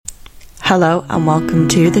Hello and welcome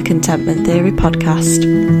to the Contentment Theory podcast.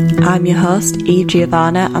 I'm your host, Eve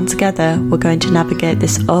Giovanna, and together we're going to navigate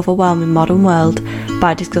this overwhelming modern world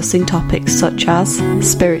by discussing topics such as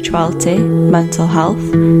spirituality, mental health,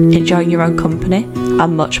 enjoying your own company,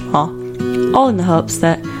 and much more, all in the hopes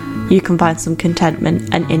that you can find some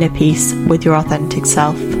contentment and inner peace with your authentic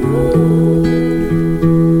self.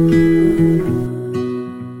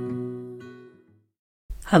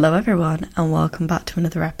 Hello everyone and welcome back to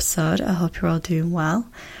another episode. I hope you're all doing well.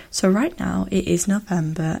 So right now it is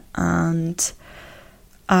November and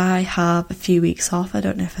I have a few weeks off. I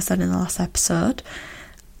don't know if I said in the last episode.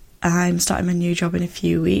 I'm starting my new job in a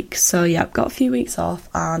few weeks. So yeah, I've got a few weeks off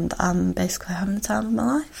and I'm basically having the time of my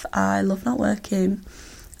life. I love not working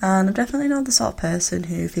and I'm definitely not the sort of person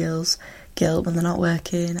who feels guilt when they're not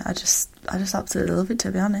working. I just absolutely love it,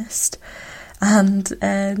 to be honest.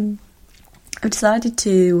 And I've decided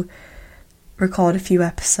to record a few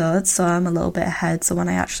episodes, so I'm a little bit ahead, so when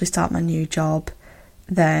I actually start my new job,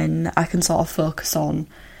 then I can sort of focus on,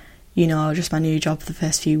 just my new job for the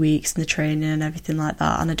first few weeks and the training and everything like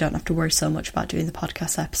that, and I don't have to worry so much about doing the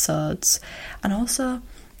podcast episodes. And also,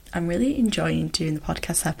 I'm really enjoying doing the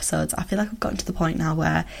podcast episodes. I feel like I've gotten to the point now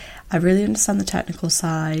where I really understand the technical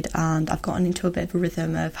side and I've gotten into a bit of a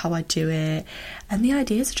rhythm of how I do it, and the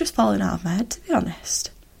ideas are just falling out of my head, to be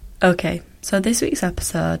honest. Okay, so this week's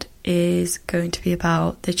episode is going to be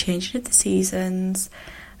about the changing of the seasons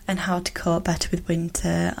and how to cope better with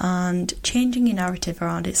winter and changing your narrative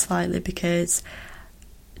around it slightly, because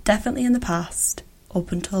definitely in the past,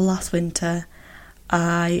 up until last winter,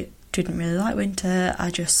 I didn't really like winter.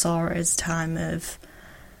 I just saw it as a time of,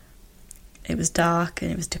 it was dark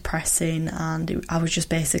and it was depressing and I was just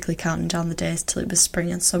basically counting down the days till it was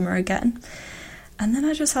spring and summer again. And then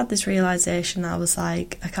I just had this realisation that I was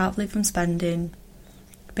like, I can't believe I'm spending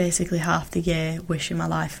basically half the year wishing my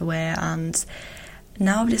life away. And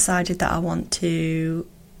now I've decided that last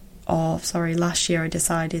year I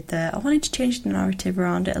decided that I wanted to change the narrative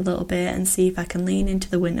around it a little bit and see if I can lean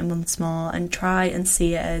into the winter months more and try and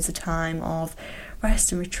see it as a time of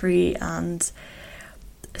rest and retreat and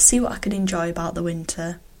see what I can enjoy about the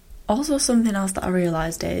winter. Also, something else that I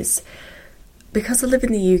realised is, because I live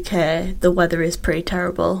in the UK, the weather is pretty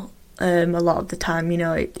terrible. A lot of the time,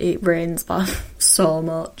 it rains so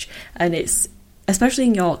much, and it's, especially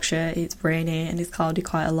in Yorkshire, it's rainy and it's cloudy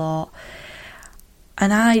quite a lot.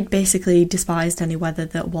 And I basically despised any weather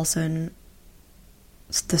that wasn't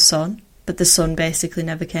the sun, but the sun basically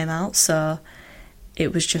never came out, so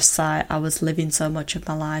it was just like I was living so much of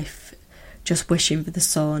my life just wishing for the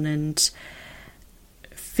sun and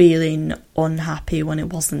feeling unhappy when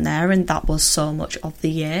it wasn't there, and that was so much of the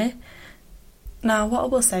year. Now, what I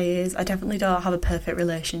will say is I definitely don't have a perfect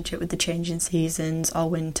relationship with the changing seasons or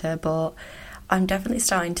winter, but I'm definitely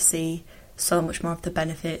starting to see so much more of the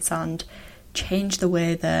benefits and change the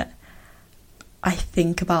way that I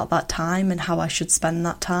think about that time and how I should spend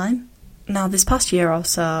that time. Now, this past year or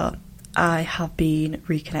so, I have been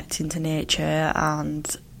reconnecting to nature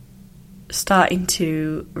and starting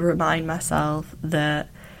to remind myself that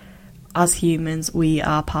as humans, we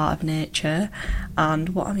are part of nature, and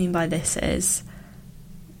what I mean by this is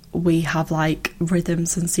we have like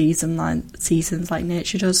rhythms and seasons like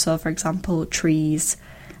nature does. So, for example, trees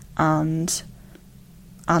and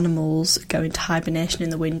animals go into hibernation in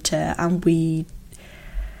the winter, and we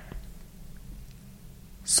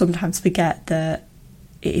sometimes forget that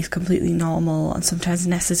it is completely normal and sometimes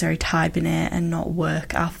necessary to hibernate and not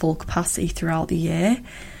work at full capacity throughout the year.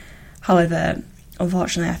 However,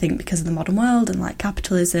 unfortunately, I think because of the modern world and like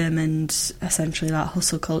capitalism and essentially like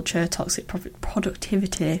hustle culture, toxic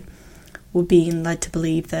productivity, we're being led to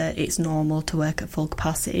believe that it's normal to work at full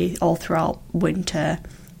capacity all throughout winter,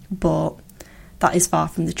 but that is far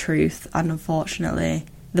from the truth. And unfortunately,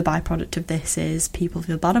 the byproduct of this is people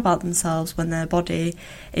feel bad about themselves when their body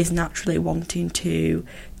is naturally wanting to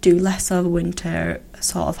do less over winter,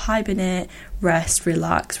 sort of hibernate, rest,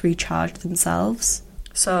 relax, recharge themselves.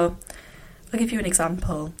 So I'll give you an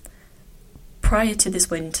example. Prior to this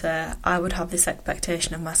winter, I would have this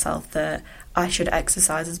expectation of myself that I should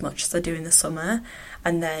exercise as much as I do in the summer,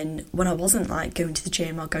 and then when I wasn't like going to the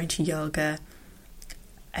gym or going to yoga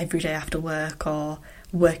every day after work or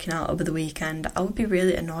working out over the weekend, I would be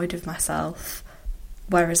really annoyed with myself.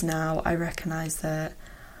 Whereas now I recognise that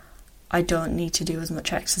I don't need to do as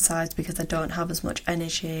much exercise because I don't have as much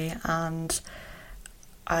energy, and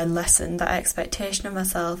I lessen that expectation of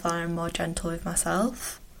myself and I'm more gentle with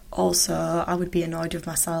myself. Also, I would be annoyed with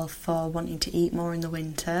myself for wanting to eat more in the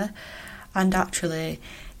winter, and actually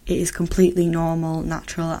it is completely normal,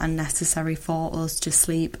 natural and necessary for us to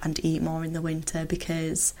sleep and eat more in the winter,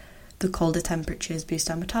 because the colder temperatures boost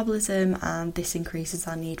our metabolism, and this increases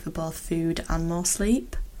our need for both food and more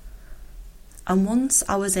sleep. And once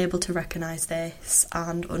I was able to recognise this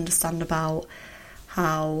and understand about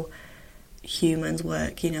how humans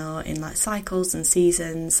work, in like cycles and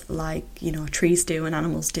seasons, like, trees do and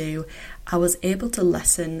animals do, I was able to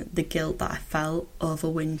lessen the guilt that I felt over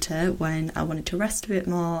winter when I wanted to rest a bit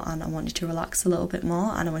more and I wanted to relax a little bit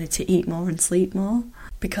more and I wanted to eat more and sleep more,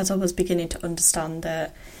 because I was beginning to understand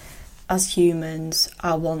that as humans,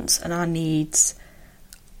 our wants and our needs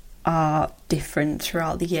are different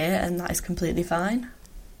throughout the year, and that is completely fine.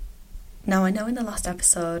 Now, I know in the last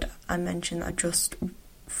episode I mentioned that I just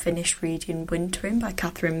finished reading Wintering by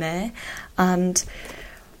Catherine May, and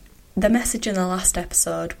the message in the last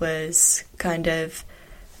episode was kind of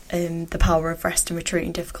the power of rest and retreat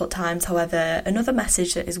in difficult times. However, another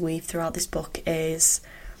message that is weaved throughout this book is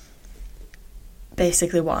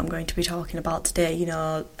basically what I'm going to be talking about today,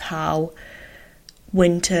 how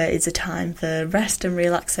winter is a time for rest and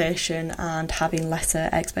relaxation and having lesser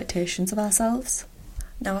expectations of ourselves.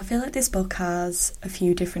 Now, I feel like this book has a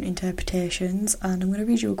few different interpretations, and I'm going to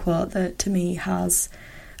read you a quote that to me has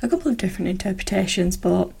a couple of different interpretations,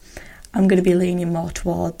 but I'm going to be leaning more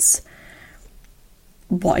towards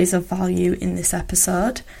what is of value in this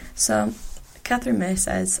episode. So, Catherine May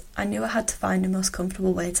says, "I knew I had to find the most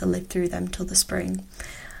comfortable way to live through them till the spring."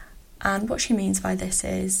 And what she means by this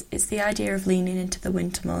is, it's the idea of leaning into the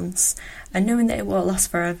winter months and knowing that it won't last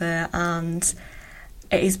forever, and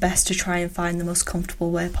it is best to try and find the most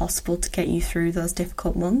comfortable way possible to get you through those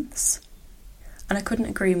difficult months. And I couldn't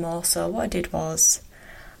agree more. So what I did was,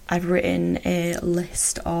 I've written a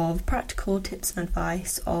list of practical tips and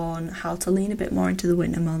advice on how to lean a bit more into the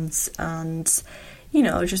winter months and,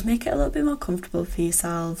 just make it a little bit more comfortable for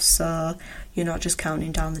yourselves, so you're not just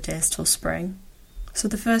counting down the days till spring. So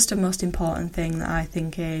the first and most important thing that I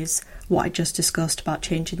think is what I just discussed about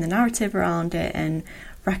changing the narrative around it and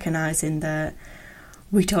recognising that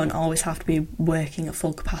we don't always have to be working at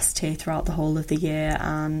full capacity throughout the whole of the year,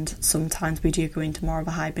 and sometimes we do go into more of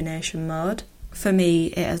a hibernation mode. For me,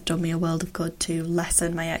 it has done me a world of good to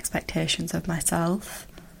lessen my expectations of myself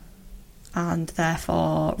and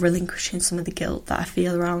therefore relinquishing some of the guilt that I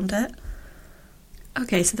feel around it.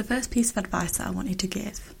 Okay, so the first piece of advice that I wanted to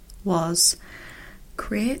give was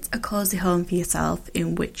create a cosy home for yourself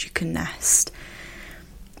in which you can nest.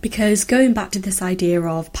 Because going back to this idea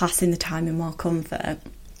of passing the time in more comfort,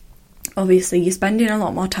 obviously you're spending a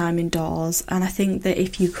lot more time indoors, and I think that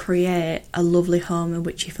if you create a lovely home in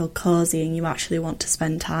which you feel cosy and you actually want to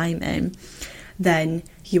spend time in, then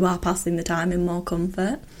you are passing the time in more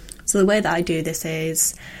comfort. So the way that I do this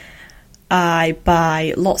is I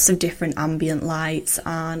buy lots of different ambient lights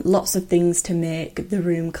and lots of things to make the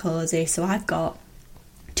room cosy. So I've got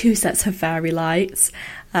 2 sets of fairy lights,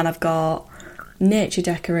 and I've got nature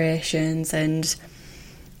decorations and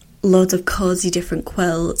loads of cosy different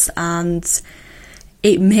quilts, and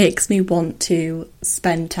it makes me want to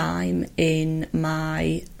spend time in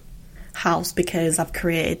my house because I've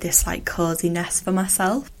created this cosy nest for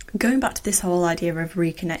myself. Going back to this whole idea of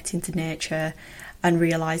reconnecting to nature and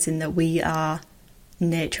realising that we are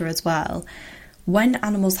nature as well, when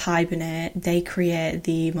animals hibernate, they create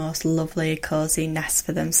the most lovely cosy nests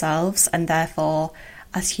for themselves, and therefore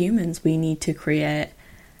as humans we need to create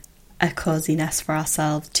a cosy nest for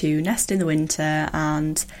ourselves to nest in the winter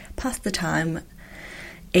and pass the time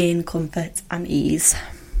in comfort and ease.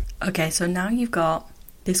 Okay, so now you've got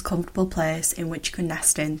this comfortable place in which you can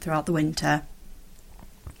nest in throughout the winter.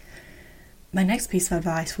 My next piece of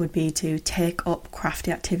advice would be to take up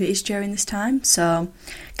crafty activities during this time. So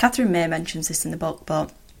Catherine May mentions this in the book,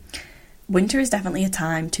 but winter is definitely a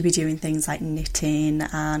time to be doing things like knitting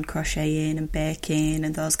and crocheting and baking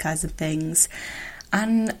and those kinds of things.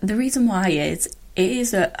 And the reason why is it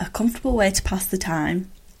is a comfortable way to pass the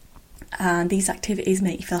time. And these activities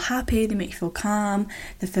make you feel happy, they make you feel calm,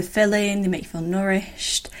 they're fulfilling, they make you feel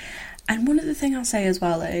nourished. And one other thing I'll say as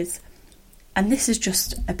well is, and this is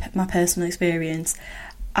just my personal experience,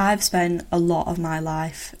 I've spent a lot of my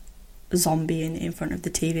life zombieing in front of the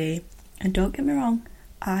TV. And don't get me wrong,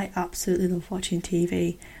 I absolutely love watching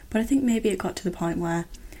TV, but I think maybe it got to the point where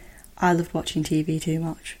I loved watching TV too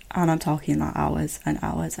much, and I'm talking hours and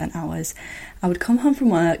hours and hours. I would come home from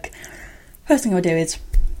work, first thing I would do is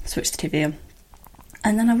switch the TV on,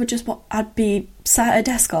 and then I'd be sat at a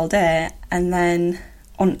desk all day, and then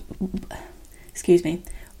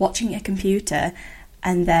watching a computer,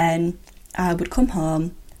 and then I would come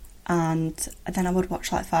home, and then I would watch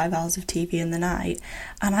 5 hours of TV in the night,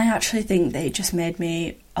 and I actually think that it just made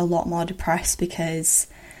me a lot more depressed, because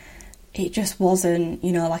it just wasn't,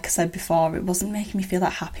 like I said before, it wasn't making me feel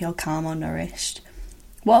that happy or calm or nourished.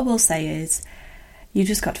 What I will say is, you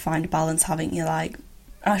just got to find a balance, haven't you? Like,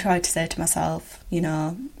 I try to say to myself, you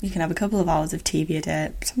can have a couple of hours of TV a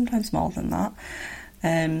day, sometimes more than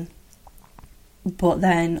that. But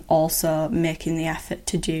then also making the effort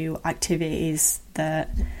to do activities that,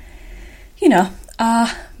 are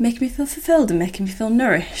making me feel fulfilled and making me feel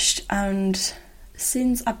nourished. And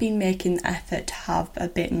since I've been making the effort to have a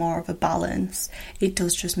bit more of a balance, it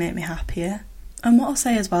does just make me happier. And what I'll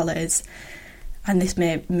say as well is, and this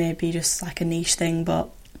may be just like a niche thing, but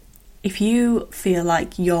if you feel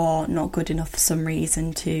like you're not good enough for some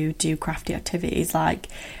reason to do crafty activities, like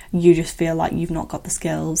you just feel like you've not got the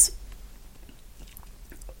skills,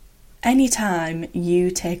 anytime you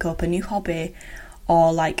take up a new hobby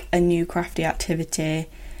or like a new crafty activity,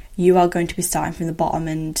 you are going to be starting from the bottom.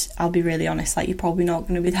 And I'll be really honest, like, you're probably not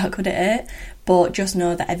going to be that good at it, but just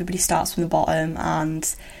know that everybody starts from the bottom,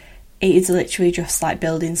 and it is literally just like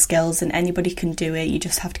building skills, and anybody can do it. You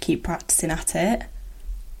just have to keep practicing at it.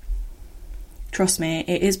 Trust me,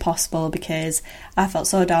 it is possible, because I felt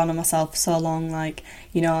so down on myself for so long, like,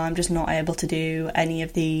 I'm just not able to do any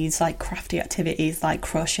of these like crafty activities like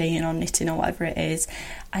crocheting or knitting or whatever it is.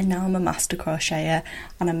 And now I'm a master crocheter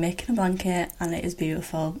and I'm making a blanket and it is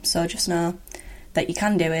beautiful. So just know that you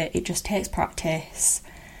can do it. It just takes practice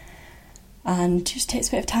and just takes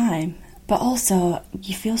a bit of time. But also,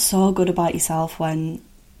 you feel so good about yourself when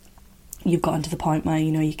you've gotten to the point where,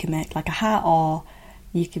 you can make like a hat, or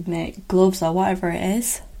you could make gloves, or whatever it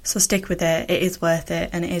is. So stick with it. It is worth it,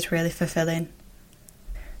 and it is really fulfilling.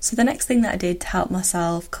 So the next thing that I did to help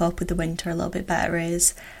myself cope with the winter a little bit better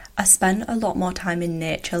is I spent a lot more time in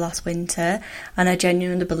nature last winter, and I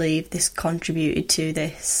genuinely believe this contributed to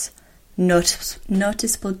this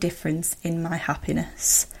noticeable difference in my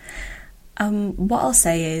happiness. What I'll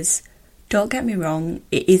say is, don't get me wrong,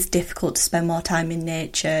 it is difficult to spend more time in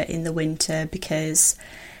nature in the winter because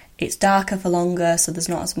it's darker for longer, so there's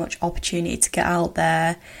not as much opportunity to get out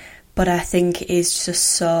there. But I think it's just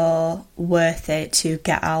so worth it to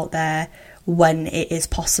get out there when it is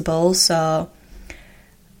possible. So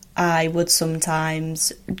I would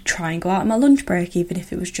sometimes try and go out on my lunch break, even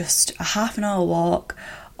if it was just a half an hour walk,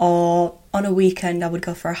 or on a weekend I would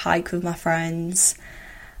go for a hike with my friends.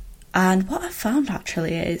 And what I found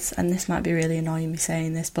actually is, and this might be really annoying me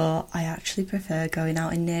saying this, but I actually prefer going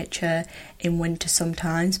out in nature in winter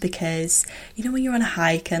sometimes, because when you're on a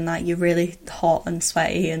hike and like you're really hot and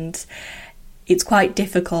sweaty, and it's quite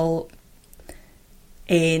difficult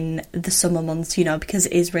in the summer months, because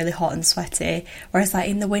it is really hot and sweaty, whereas like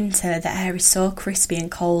in the winter the air is so crispy and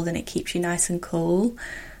cold and it keeps you nice and cool.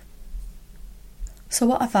 So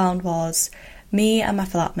what I found was, me and my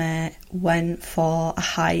flatmate went for a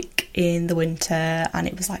hike in the winter, and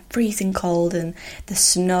it was like freezing cold and the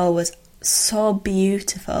snow was so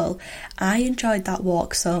beautiful. I enjoyed that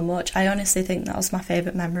walk so much. I honestly think that was my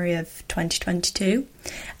favourite memory of 2022.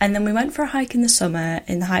 And then we went for a hike in the summer,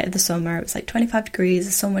 in the height of the summer. It was like 25 degrees,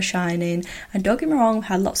 the sun was shining, and don't get me wrong, we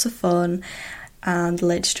had lots of fun and the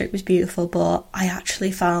Lake District was beautiful, but I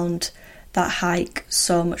actually found that hike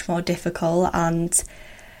so much more difficult. And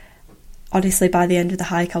honestly, by the end of the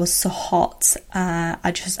hike, I was so hot, I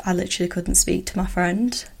literally couldn't speak to my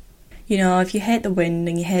friend. If you hate the wind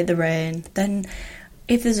and you hate the rain, then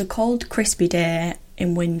if there's a cold, crispy day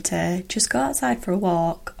in winter, just go outside for a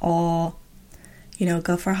walk, or,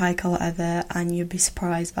 go for a hike or whatever, and you'll be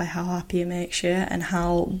surprised by how happy it makes you and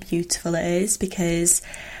how beautiful it is. Because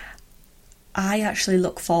I actually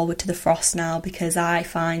look forward to the frost now, because I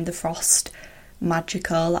find the frost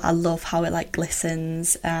magical. I love how it like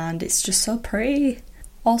glistens and it's just so pretty.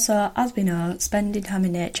 Also, as we know, spending time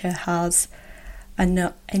in nature has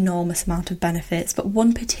an enormous amount of benefits, but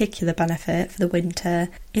one particular benefit for the winter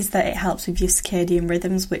is that it helps with your circadian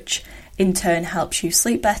rhythms, which in turn helps you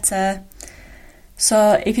sleep better.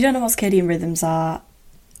 So if you don't know what circadian rhythms are,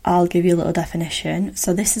 I'll give you a little definition.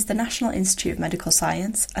 So this is the National Institute of Medical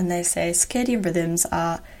Science, and they say circadian rhythms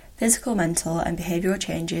are physical, mental and behavioural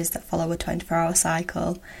changes that follow a 24-hour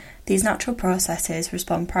cycle. These natural processes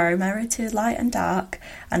respond primarily to light and dark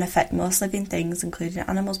and affect most living things, including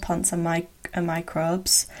animals, plants and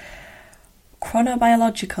microbes.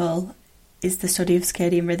 Chronobiological is the study of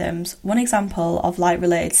circadian rhythms. One example of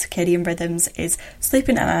light-related circadian rhythms is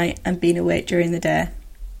sleeping at night and being awake during the day.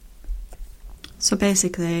 So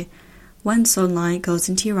basically, when sunlight goes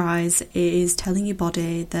into your eyes, it is telling your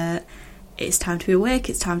body that it's time to be awake,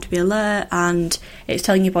 it's time to be alert, and it's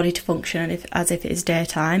telling your body to function as if it is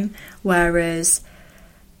daytime. Whereas,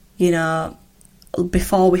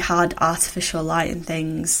 before we had artificial light and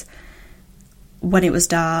things, when it was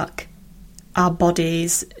dark, our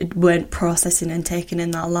bodies weren't processing and taking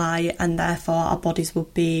in that light, and therefore our bodies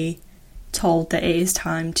would be told that it is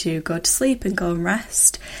time to go to sleep and go and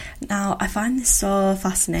rest. Now, I find this so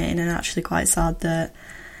fascinating and actually quite sad that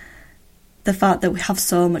the fact that we have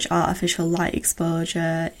so much artificial light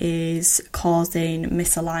exposure is causing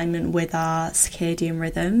misalignment with our circadian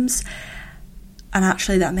rhythms. And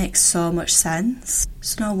actually that makes so much sense.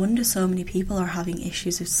 It's no wonder so many people are having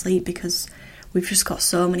issues with sleep, because we've just got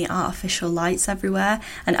so many artificial lights everywhere.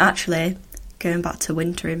 And actually, going back to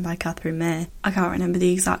Wintering by Catherine May, I can't remember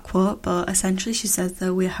the exact quote, but essentially she says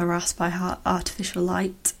that we're harassed by artificial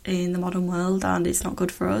light in the modern world and it's not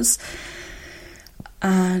good for us.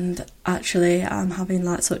 And actually I'm having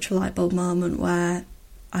like such a light bulb moment where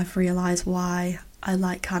I've realised why I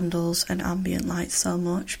like candles and ambient light so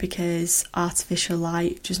much, because artificial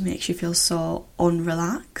light just makes you feel so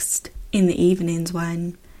unrelaxed in the evenings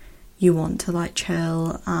when you want to like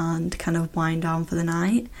chill and kind of wind down for the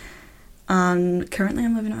night. And currently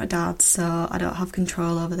I'm living with my dad, so I don't have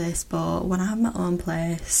control over this, but when I have my own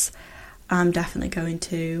place, I'm definitely going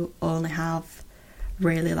to only have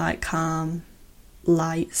really like calm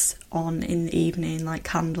lights on in the evening, like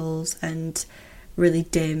candles and really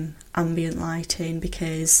dim ambient lighting,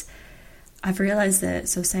 because I've realised that,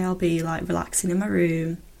 so say I'll be like relaxing in my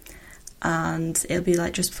room and it'll be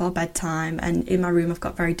like just before bedtime, and in my room I've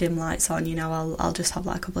got very dim lights on, you know, I'll just have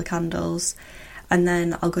like a couple of candles, and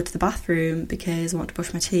then I'll go to the bathroom because I want to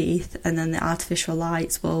brush my teeth, and then the artificial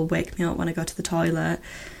lights will wake me up when I go to the toilet.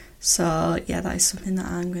 So yeah, that is something that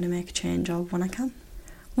I'm going to make a change of when I can.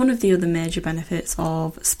 One of the other major benefits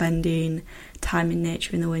of spending time in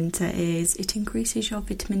nature in the winter is it increases your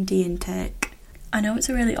vitamin D intake. I know it's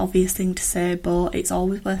a really obvious thing to say, but it's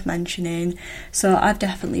always worth mentioning. So I've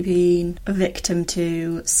definitely been a victim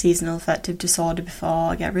to seasonal affective disorder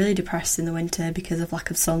before. I get really depressed in the winter because of lack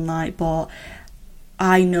of sunlight, but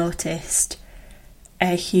I noticed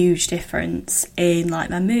a huge difference in like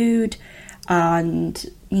my mood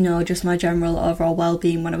and, you know, just my general overall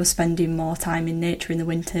well-being when I was spending more time in nature in the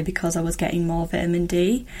winter, because I was getting more vitamin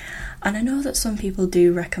D. And I know that some people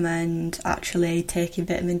do recommend actually taking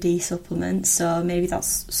vitamin D supplements, so maybe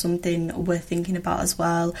that's something worth thinking about as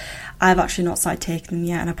well. I've actually not started taking them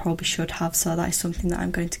yet, and I probably should have, so that is something that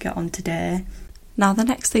I'm going to get on today. Now, the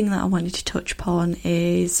next thing that I wanted to touch upon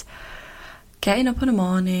is getting up in the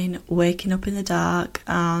morning, waking up in the dark,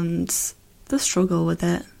 and the struggle with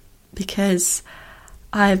it, because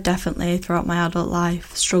I have definitely throughout my adult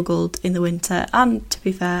life struggled in the winter, and to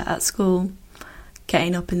be fair, at school,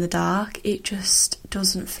 getting up in the dark. It just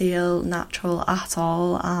doesn't feel natural at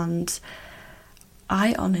all, and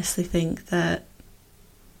I honestly think that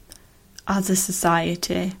as a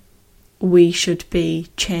society we should be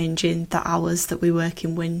changing the hours that we work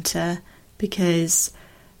in winter, because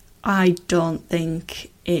I don't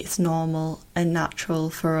think it's normal and natural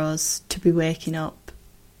for us to be waking up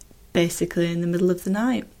basically in the middle of the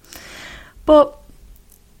night. But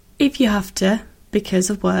if you have to, because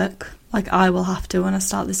of work, like I will have to when I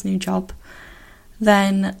start this new job,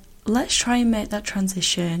 then let's try and make that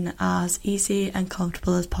transition as easy and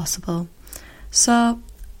comfortable as possible. So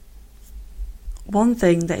one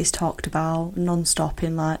thing that is talked about non-stop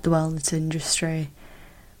in like the wellness industry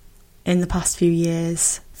in the past few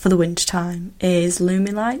years for the winter time is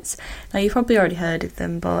Lumilights. Now, you've probably already heard of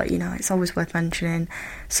them, but you know, it's always worth mentioning.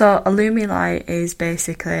 So a Lumilight is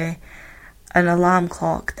basically an alarm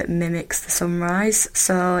clock that mimics the sunrise.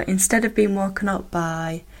 So instead of being woken up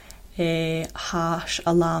by a harsh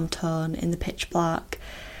alarm tone in the pitch black,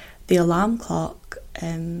 the alarm clock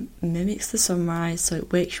mimics the sunrise, so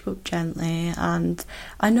it wakes you up gently. And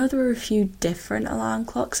I know there are a few different alarm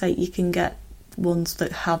clocks, like you can get ones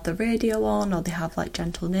that have the radio on, or they have like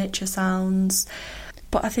gentle nature sounds.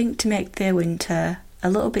 But I think to make the winter a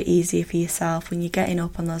little bit easier for yourself when you're getting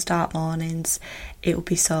up on those dark mornings, it would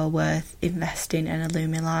be so worth investing in a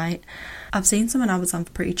Lumilight. I've seen some on Amazon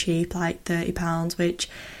for pretty cheap, like £30, which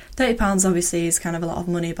 £30 obviously is kind of a lot of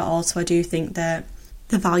money, but also I do think that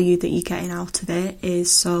the value that you're getting out of it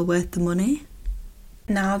is so worth the money.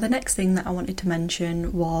 Now, the next thing that I wanted to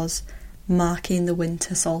mention was marking the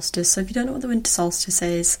winter solstice. So if you don't know what the winter solstice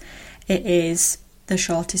is, it is the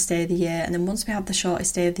shortest day of the year, and then once we have the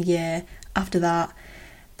shortest day of the year, after that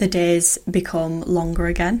the days become longer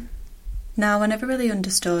again. Now, I never really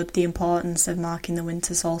understood the importance of marking the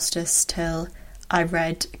winter solstice till I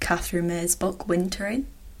read Catherine May's book Wintering.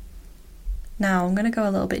 Now, I'm going to go a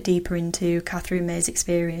little bit deeper into Catherine May's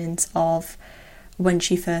experience of when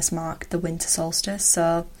she first marked the winter solstice.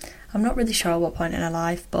 So I'm not really sure what point in her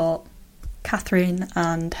life, but Catherine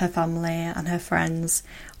and her family and her friends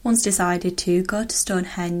once decided to go to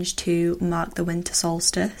Stonehenge to mark the winter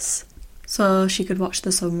solstice, so she could watch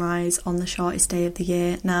the sunrise on the shortest day of the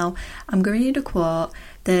year. Now, I'm going to read a quote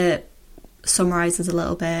that summarises a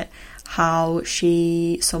little bit how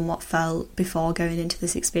she somewhat felt before going into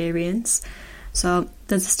this experience. So,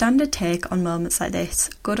 there's a standard take on moments like this.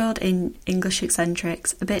 Good old English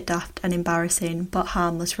eccentrics, a bit daft and embarrassing, but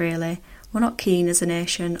harmless really. We're not keen as a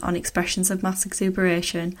nation on expressions of mass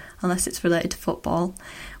exuberation unless it's related to football.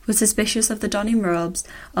 We're suspicious of the donning robes,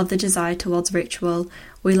 of the desire towards ritual.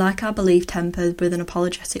 We like our belief tempered with an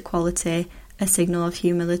apologetic quality, a signal of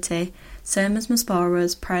humility. Sermons must bore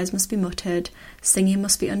us, prayers must be muttered, singing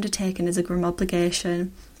must be undertaken as a grim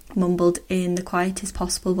obligation, mumbled in the quietest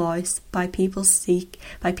possible voice, by people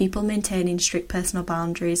maintaining strict personal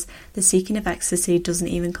boundaries. The seeking of ecstasy doesn't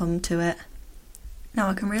even come to it. Now,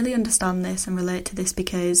 I can really understand this and relate to this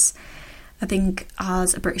because I think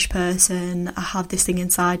as a British person, I have this thing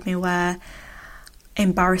inside me where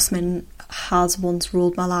embarrassment has once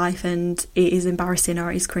ruled my life, and it is embarrassing or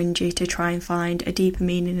it is cringy to try and find a deeper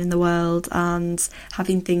meaning in the world, and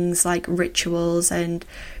having things like rituals and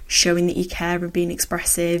showing that you care and being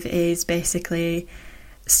expressive is basically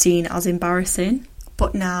seen as embarrassing.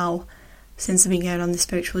 But now, since I've been going on this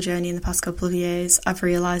spiritual journey in the past couple of years, I've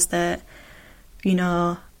realised that, you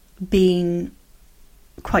know, being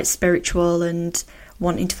quite spiritual and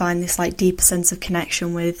wanting to find this like deeper sense of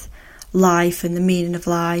connection with life and the meaning of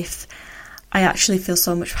life, I actually feel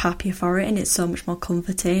so much happier for it, and it's so much more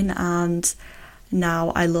comforting. And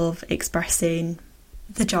now I love expressing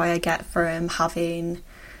the joy I get from having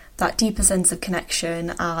that deeper sense of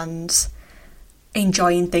connection and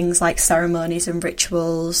enjoying things like ceremonies and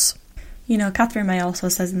rituals. You know, Catherine May also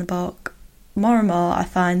says in the book, more and more I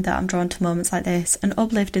find that I'm drawn to moments like this, an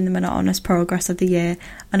uplift in the monotonous progress of the year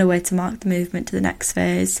and a way to mark the movement to the next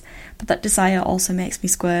phase. But that desire also makes me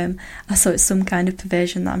squirm, as though it's some kind of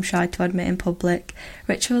perversion that I'm shy to admit in public.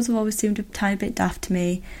 Rituals have always seemed a tiny bit daft to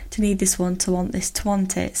me. To need this one, to want this, to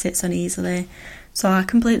want it, sits uneasily. So I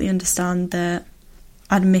completely understand that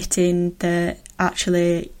admitting that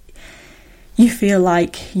actually you feel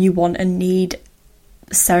like you want and need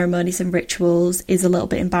ceremonies and rituals is a little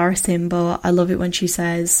bit embarrassing, but I love it when she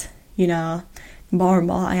says, you know, more and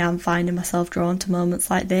more I am finding myself drawn to moments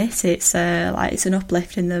like this. It's it's an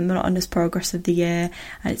uplift in the monotonous progress of the year,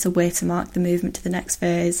 and it's a way to mark the movement to the next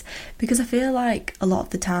phase, because I feel like a lot of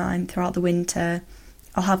the time throughout the winter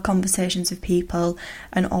I'll have conversations with people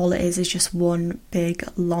and all it is just one big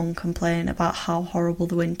long complaint about how horrible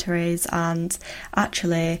the winter is, and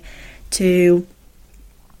actually to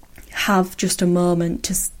have just a moment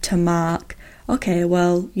to mark, okay,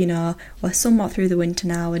 well, you know, we're somewhat through the winter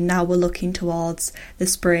now and now we're looking towards the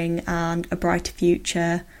spring and a brighter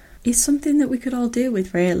future, is something that we could all deal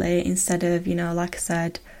with really, instead of, you know, like I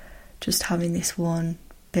said, just having this one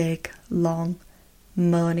big long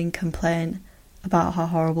moaning complaint about how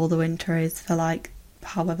horrible the winter is for like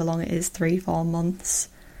however long it is, 3-4 months.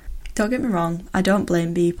 Don't get me wrong, I don't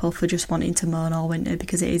blame people for just wanting to moan all winter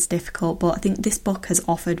because it is difficult, but I think this book has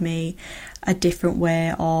offered me a different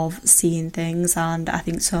way of seeing things, and I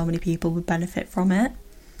think so many people would benefit from it.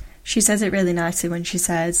 She says it really nicely when she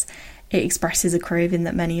says it expresses a craving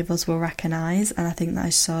that many of us will recognise, and I think that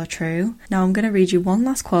is so true. Now I'm going to read you one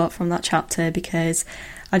last quote from that chapter because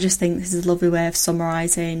I just think this is a lovely way of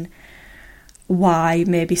summarising why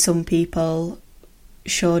maybe some people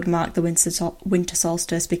should mark the winter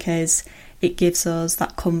solstice, because it gives us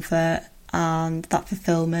that comfort and that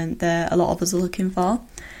fulfilment that a lot of us are looking for.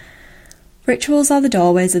 Rituals are the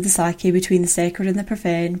doorways of the psyche between the sacred and the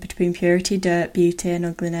profane, between purity, dirt, beauty and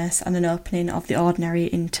ugliness, and an opening of the ordinary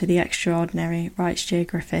into the extraordinary, writes J.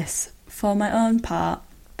 Griffiths. For my own part,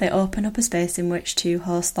 they open up a space in which to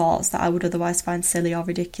host thoughts that I would otherwise find silly or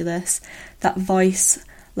ridiculous, that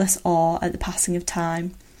voiceless awe at the passing of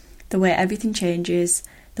time, the way everything changes,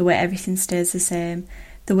 the way everything stays the same,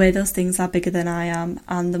 the way those things are bigger than I am,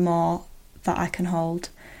 and the more that I can hold.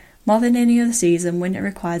 More than any other season, winter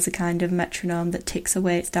requires a kind of metronome that ticks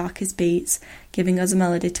away its darkest beats, giving us a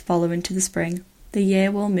melody to follow into the spring. The year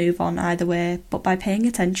will move on either way, but by paying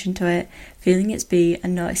attention to it, feeling its beat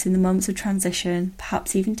and noticing the moments of transition,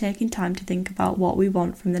 perhaps even taking time to think about what we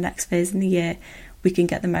want from the next phase in the year, we can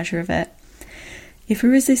get the measure of it. If we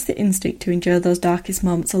resist the instinct to endure those darkest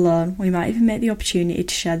moments alone, we might even make the opportunity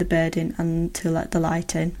to share the burden and to let the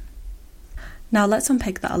light in. Now let's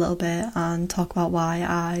unpick that a little bit and talk about why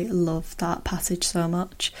I love that passage so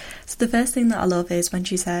much. So the first thing that I love is when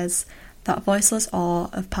she says that voiceless awe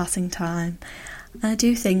of passing time. And I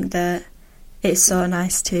do think that it's so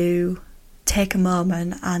nice to take a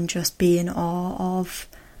moment and just be in awe of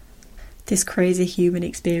this crazy human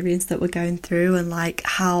experience that we're going through, and like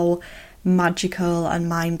how magical and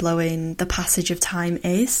mind-blowing the passage of time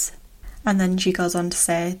is. And then she goes on to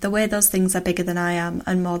say, the way those things are bigger than I am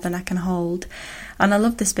and more than I can hold. And I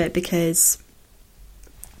love this bit because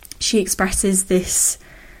she expresses this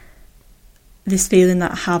feeling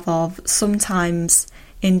that I have of sometimes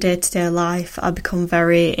in day-to-day life I become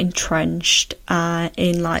very entrenched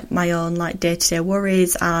in like my own like day-to-day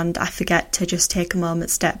worries, and I forget to just take a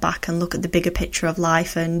moment, step back and look at the bigger picture of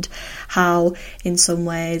life, and how in some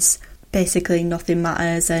ways basically nothing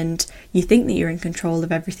matters, and you think that you're in control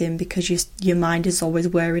of everything because your mind is always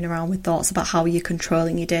whirring around with thoughts about how you're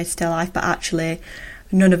controlling your day-to-day life, but actually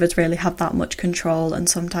none of us really have that much control. And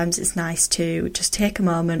sometimes it's nice to just take a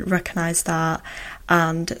moment, recognise that,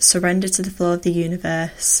 and surrender to the flow of the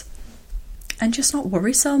universe and just not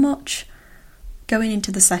worry so much. Going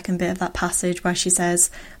into the second bit of that passage where she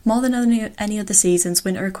says, more than any other seasons,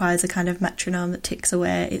 winter requires a kind of metronome that ticks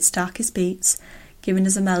away its darkest beats, giving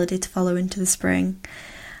us a melody to follow into the spring.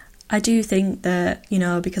 I do think that, you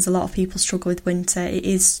know, because a lot of people struggle with winter, it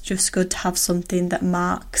is just good to have something that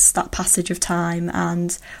marks that passage of time,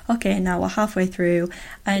 and okay, now we're halfway through,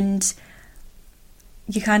 and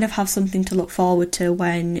you kind of have something to look forward to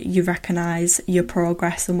when you recognise your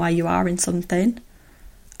progress and where you are in something,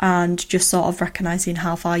 and just sort of recognising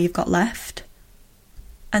how far you've got left.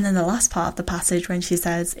 And then the last part of the passage when she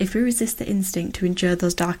says, if we resist the instinct to endure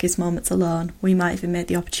those darkest moments alone, we might even make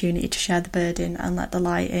the opportunity to share the burden and let the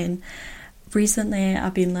light in. Recently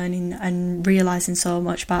I've been learning and realising so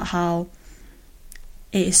much about how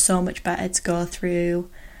it is so much better to go through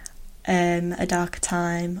a darker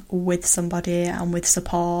time with somebody and with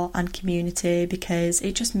support and community, because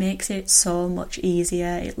it just makes it so much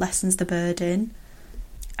easier. It lessens the burden.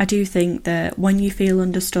 I do think that when you feel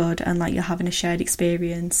understood and like you're having a shared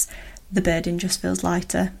experience, the burden just feels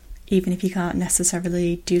lighter, even if you can't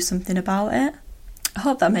necessarily do something about it. I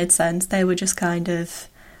hope that made sense. They were just kind of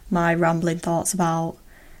my rambling thoughts about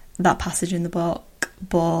that passage in the book.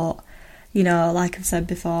 But, you know, like I've said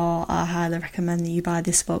before, I highly recommend that you buy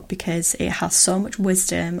this book because it has so much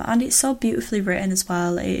wisdom and it's so beautifully written as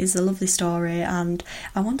well. It is a lovely story, and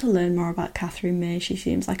I want to learn more about Katherine May. She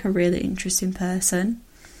seems like a really interesting person.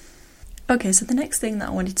 Okay, so the next thing that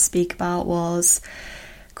I wanted to speak about was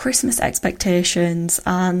Christmas expectations,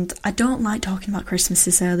 and I don't like talking about Christmas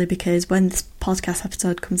this early because when this podcast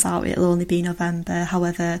episode comes out it'll only be November.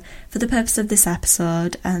 However, for the purpose of this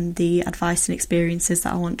episode and the advice and experiences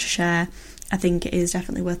that I want to share, I think it is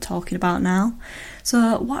definitely worth talking about now.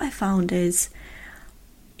 So what I found is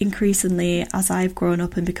increasingly as I've grown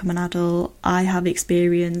up and become an adult, I have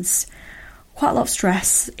experienced quite a lot of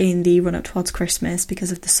stress in the run up towards Christmas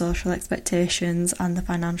because of the social expectations and the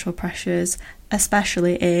financial pressures,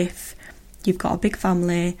 especially if you've got a big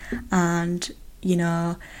family and, you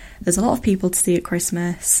know, there's a lot of people to see at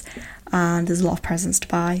Christmas and there's a lot of presents to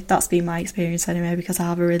buy. That's been my experience anyway, because I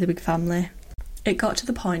have a really big family. It got to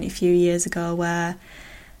the point a few years ago where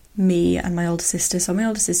me and my older sister, so my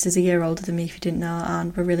older sister's a year older than me if you didn't know,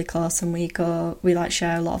 and we're really close, and we like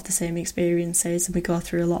share a lot of the same experiences and we go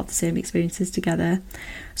through a lot of the same experiences together.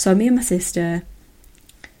 So me and my sister,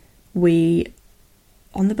 we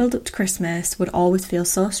on the build up to Christmas would always feel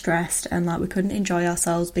so stressed and like we couldn't enjoy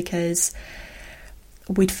ourselves because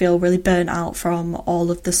we'd feel really burnt out from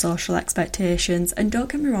all of the social expectations. And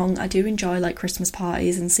don't get me wrong, I do enjoy like Christmas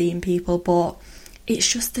parties and seeing people, but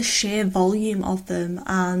it's just the sheer volume of them.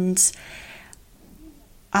 And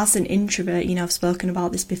as an introvert, you know, I've spoken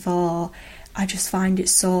about this before, I just find it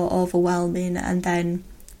so overwhelming. And then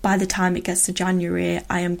by the time it gets to January,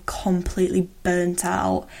 I am completely burnt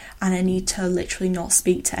out and I need to literally not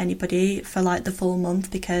speak to anybody for like the full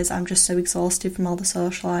month because I'm just so exhausted from all the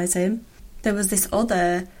socialising. There was this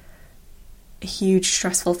other huge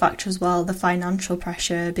stressful factor as well, the financial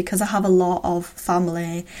pressure. Because I have a lot of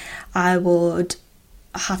family, I would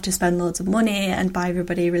have to spend loads of money and buy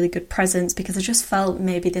everybody really good presents because I just felt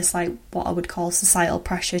maybe this like what I would call societal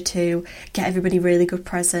pressure to get everybody really good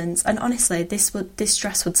presents. And honestly, this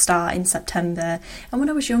stress would start in September. And when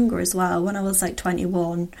I was younger as well, when I was like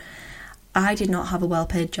 21, I did not have a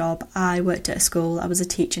well-paid job. I worked at a school, I was a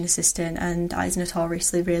teaching assistant, and I was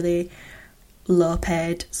notoriously really low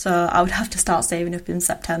paid, so I would have to start saving up in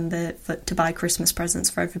September to buy Christmas presents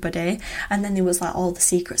for everybody. And then there was like all the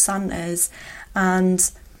secret Santas, and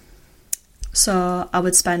so I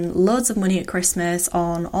would spend loads of money at Christmas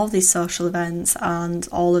on all these social events and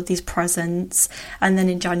all of these presents, and then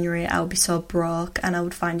in January I would be so broke and I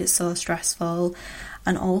would find it so stressful.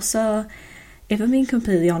 And also, if I'm being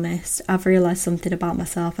completely honest, I've realised something about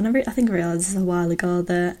myself, and I think I realised this a while ago,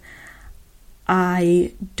 that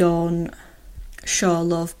I don't show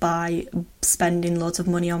love by spending loads of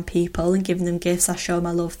money on people and giving them gifts. I show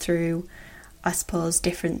my love through, I suppose,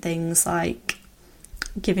 different things like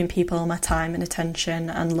giving people my time and attention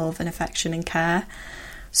and love and affection and care.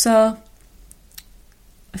 So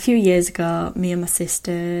a few years ago, me and my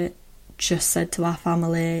sister just said to our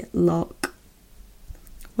family, look,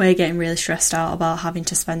 we're getting really stressed out about having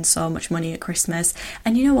to spend so much money at Christmas.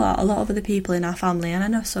 And you know what? A lot of other people in our family, and I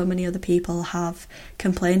know so many other people, have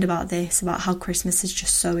complained about this, about how Christmas is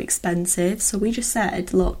just so expensive. So we just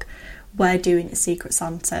said, look, we're doing a Secret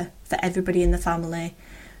Santa for everybody in the family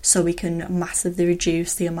so we can massively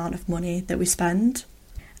reduce the amount of money that we spend.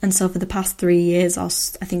 And so for the past 3 years,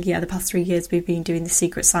 the past 3 years we've been doing the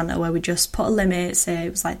Secret Santa, where we just put a limit, say it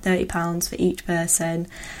was like £30 for each person.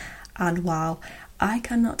 And wow, I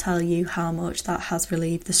cannot tell you how much that has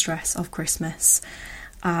relieved the stress of Christmas.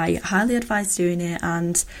 I highly advise doing it,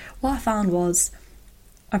 and what I found was,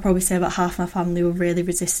 I'd probably say about half my family were really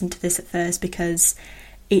resistant to this at first because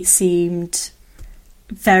it seemed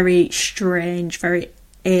very strange, very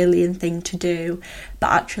alien thing to do.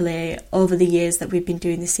 But actually, over the years that we've been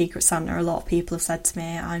doing the Secret Santa, a lot of people have said to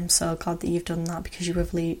me, I'm so glad that you've done that because you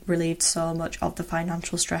have relieved so much of the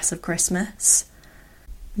financial stress of Christmas.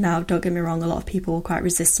 Now, don't get me wrong, a lot of people were quite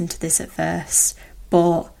resistant to this at first,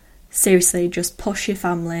 but seriously, just push your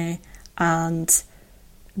family and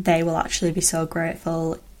they will actually be so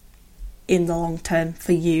grateful in the long term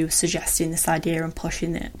for you suggesting this idea and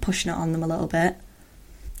pushing it on them a little bit.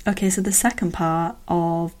 Okay, so the second part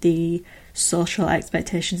of the social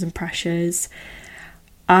expectations and pressures,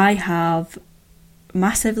 I have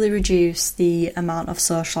massively reduced the amount of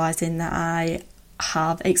socialising that I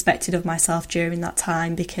have expected of myself during that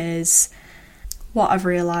time, because what I've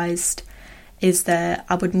realised is that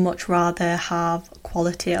I would much rather have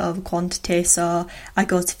quality over quantity. So I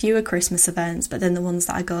go to fewer Christmas events, but then the ones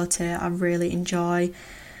that I go to I really enjoy,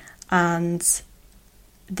 and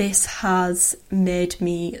this has made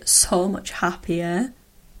me so much happier.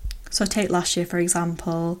 So take last year for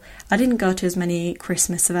example, I didn't go to as many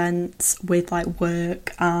Christmas events with like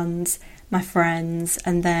work and my friends,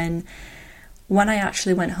 and then when I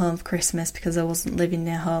actually went home for Christmas, because I wasn't living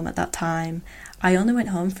near home at that time, I only went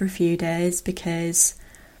home for a few days because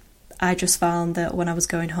I just found that when I was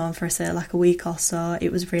going home for say like a week or so, it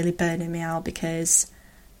was really burning me out because,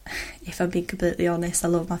 if I'm being completely honest, I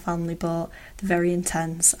love my family, but they're very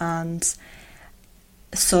intense, and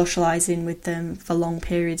socialising with them for long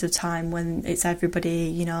periods of time when it's everybody,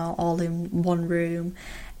 you know, all in one room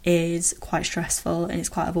is quite stressful and it's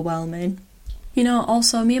quite overwhelming. You know,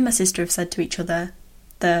 also, me and my sister have said to each other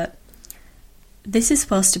that this is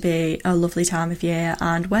supposed to be a lovely time of year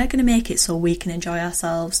and we're going to make it so we can enjoy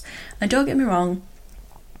ourselves. And don't get me wrong,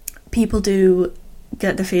 people do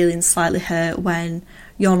get the feelings slightly hurt when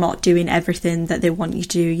you're not doing everything that they want you to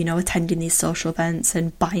do, you know, attending these social events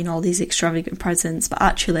and buying all these extravagant presents. But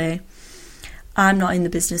actually, I'm not in the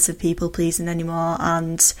business of people pleasing anymore,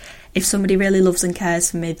 and if somebody really loves and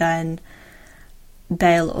cares for me, then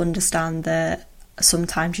they'll understand that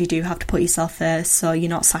sometimes you do have to put yourself first, so you're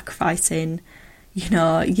not sacrificing, you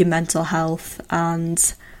know, your mental health.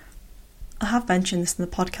 And I have mentioned this in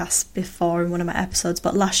the podcast before in one of my episodes,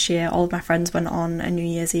 but last year all of my friends went on a New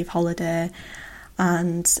Year's Eve holiday,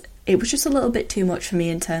 and it was just a little bit too much for me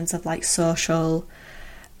in terms of like social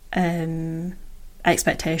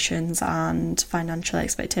expectations and financial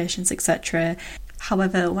expectations, etc.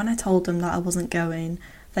 However, when I told them that I wasn't going,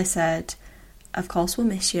 they said, of course we'll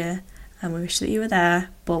miss you and we wish that you were there,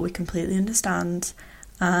 but we completely understand.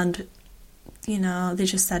 And you know, they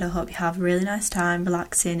just said, I hope you have a really nice time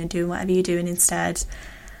relaxing and doing whatever you're doing instead.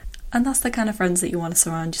 And that's the kind of friends that you want to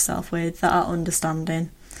surround yourself with, that are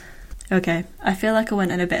understanding. Okay, I feel like I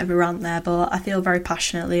went on a bit of a rant there, but I feel very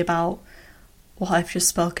passionately about what I've just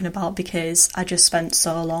spoken about because I just spent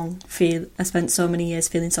so many years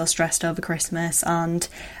feeling so stressed over Christmas, and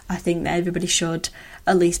I think that everybody should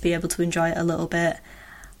at least be able to enjoy it a little bit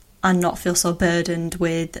and not feel so burdened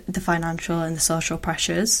with the financial and the social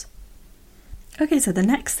pressures. Okay, so the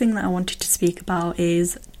next thing that I wanted to speak about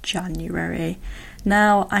is January.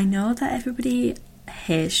 Now, I know that everybody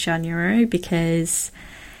hates January because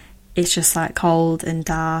it's just like cold and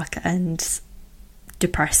dark and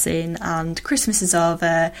depressing, and Christmas is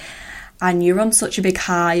over and you're on such a big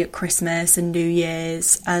high at Christmas and New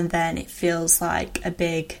Year's, and then it feels like a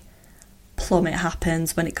big plummet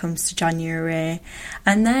happens when it comes to January.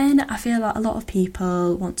 And then I feel like a lot of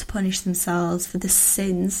people want to punish themselves for the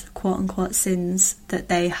sins, quote unquote sins, that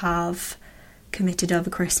they have committed over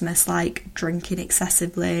Christmas, like drinking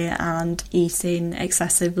excessively and eating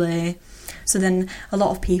excessively. So then a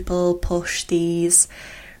lot of people push these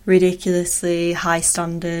ridiculously high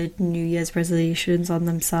standard New Year's resolutions on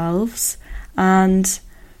themselves, and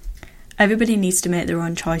everybody needs to make their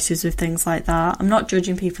own choices with things like that. I'm not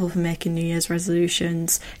judging people for making New Year's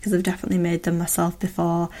resolutions, because I've definitely made them myself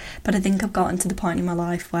before, but I think I've gotten to the point in my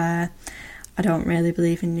life where I don't really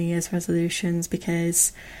believe in New Year's resolutions,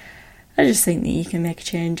 because I just think that you can make a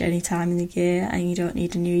change any time in the year and you don't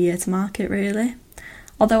need a new year to mark it, really.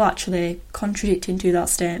 Although actually, contradicting to that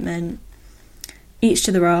statement, each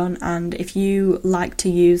to their own, and if you like to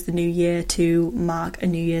use the new year to mark a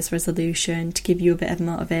New Year's resolution to give you a bit of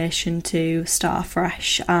motivation to start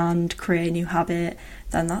afresh and create a new habit,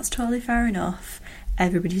 then that's totally fair enough.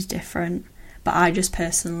 Everybody's different, but I just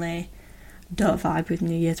personally don't vibe with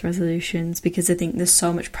New Year's resolutions, because I think there's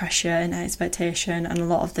so much pressure and expectation, and a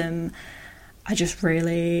lot of them I just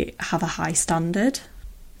really have a high standard.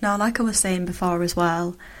 Now, like I was saying before as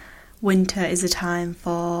well, winter is a time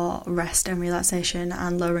for rest and relaxation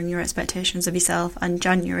and lowering your expectations of yourself, and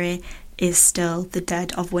January is still the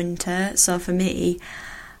dead of winter. So for me,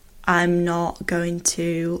 I'm not going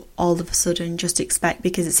to all of a sudden just expect,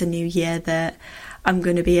 because it's a new year, that I'm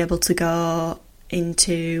going to be able to go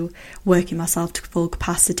into working myself to full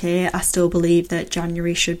capacity. I still believe that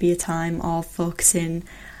January should be a time of focusing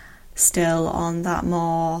still on that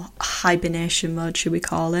more hibernation mode, should we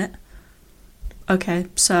call it. Okay,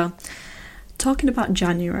 so talking about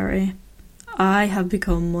January, I have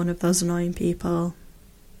become one of those annoying people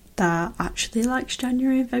that actually likes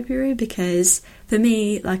January and February, because for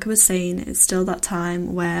me, like I was saying, it's still that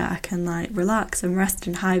time where I can like relax and rest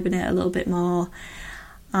and hibernate a little bit more,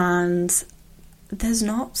 and there's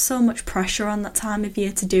not so much pressure on that time of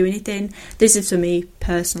year to do anything. This is for me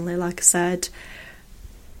personally, like I said,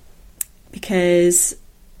 because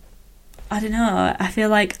I don't know, I feel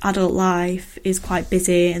like adult life is quite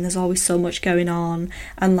busy and there's always so much going on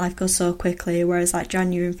and life goes so quickly, whereas like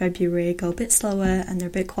January and February go a bit slower and they're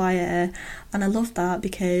a bit quieter, and I love that,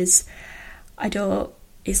 because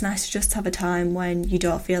it's nice to just have a time when you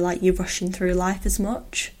don't feel like you're rushing through life as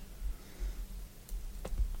much.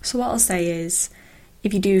 So what I'll say is,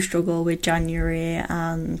 if you do struggle with January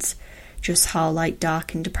and just how like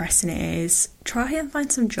dark and depressing it is, try and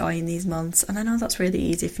find some joy in these months. And I know that's really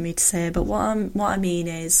easy for me to say, but what I mean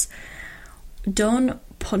is, don't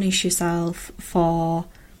punish yourself for,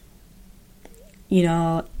 you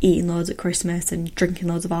know, eating loads at Christmas and drinking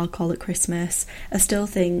loads of alcohol at Christmas. I still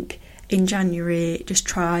think in January, just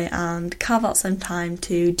try and carve out some time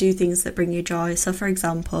to do things that bring you joy. So for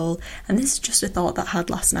example, and this is just a thought that I had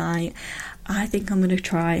last night, I think I'm going to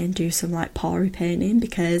try and do some like pottery painting,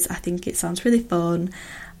 because I think it sounds really fun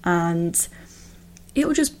and it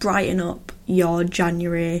will just brighten up your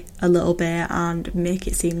January a little bit and make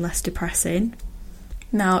it seem less depressing.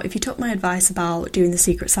 Now, if you took my advice about doing the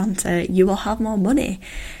Secret Santa, you will have more money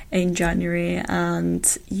in January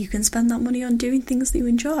and you can spend that money on doing things that you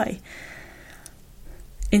enjoy,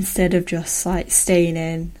 instead of just like staying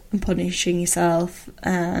in and punishing yourself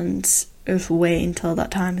and just waiting until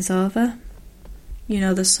that time is over. You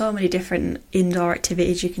know, there's so many different indoor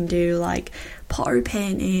activities you can do, like pottery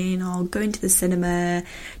painting or going to the cinema,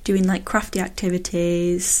 doing like crafty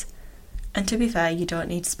activities. And to be fair, you don't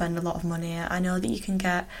need to spend a lot of money. I know that you can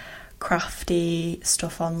get crafty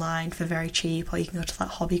stuff online for very cheap, or you can go to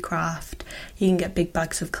like Hobbycraft. You can get big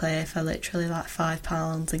bags of clay for literally like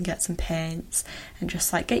 £5 and get some paints and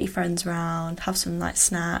just like get your friends around, have some like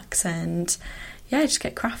snacks, and yeah, just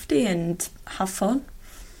get crafty and have fun.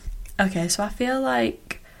 Okay, so I feel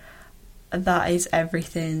like that is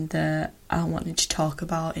everything that I wanted to talk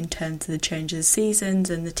about in terms of the changes of seasons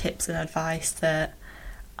and the tips and advice that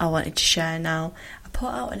I wanted to share now. I put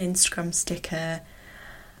out an Instagram sticker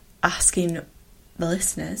asking the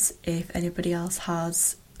listeners if anybody else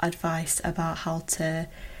has advice about how to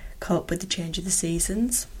cope with the change of the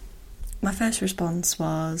seasons. My first response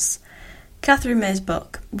was, Catherine May's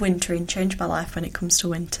book, Wintering, changed my life when it comes to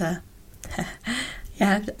winter.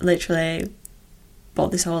 Yeah, literally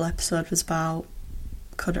what this whole episode was about.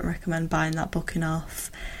 Couldn't recommend buying that book enough.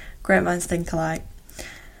 Great minds think alike.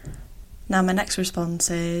 Now my next response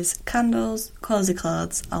is candles, cosy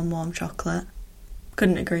clothes and warm chocolate.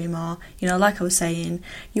 Couldn't agree more. You know, like I was saying,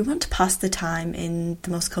 you want to pass the time in the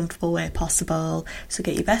most comfortable way possible, so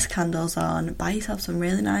get your best candles on, buy yourself some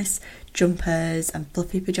really nice jumpers and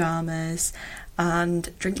fluffy pyjamas,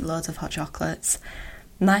 and drink loads of hot chocolates.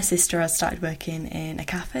 My sister has started working in a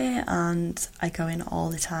cafe and I go in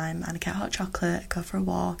all the time and I get hot chocolate, go for a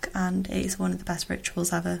walk, and it is one of the best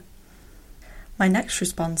rituals ever. My next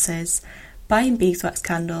response is buying beeswax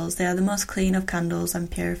candles. They are the most clean of candles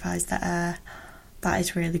and purifies the air. that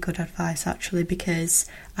is really good advice actually, because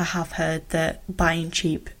I have heard that buying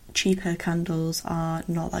cheaper candles are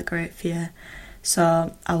not that great for you.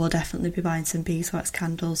 So I will definitely be buying some beeswax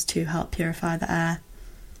candles to help purify the air.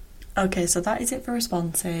 Okay, so that is it for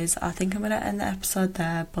responses. I think I'm going to end the episode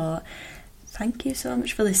there, but thank you so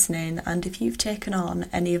much for listening. And if you've taken on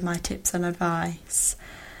any of my tips and advice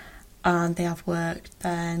and they have worked,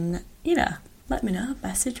 then, let me know,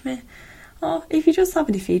 message me. Or if you just have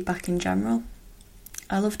any feedback in general,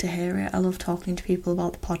 I love to hear it. I love talking to people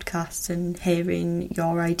about the podcast and hearing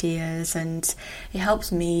your ideas, and it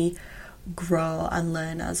helps me grow and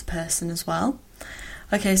learn as a person as well.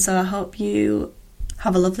 Okay, so I hope you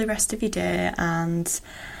have a lovely rest of your day, and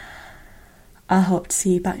I hope to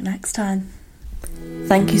see you back next time.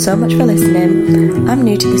 Thank you so much for listening. I'm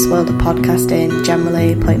new to this world of podcasting,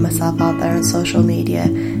 generally putting myself out there on social media.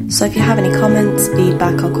 So if you have any comments,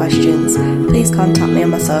 feedback or questions, please contact me on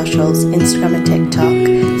my socials, Instagram and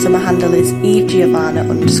TikTok. So my handle is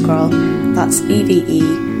EveGiovanna_. That's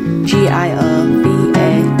EVEGIovanna_.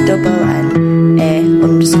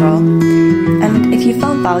 And if you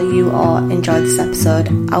found value or enjoyed this episode,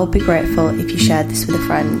 I would be grateful if you shared this with a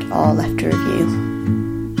friend or left a review.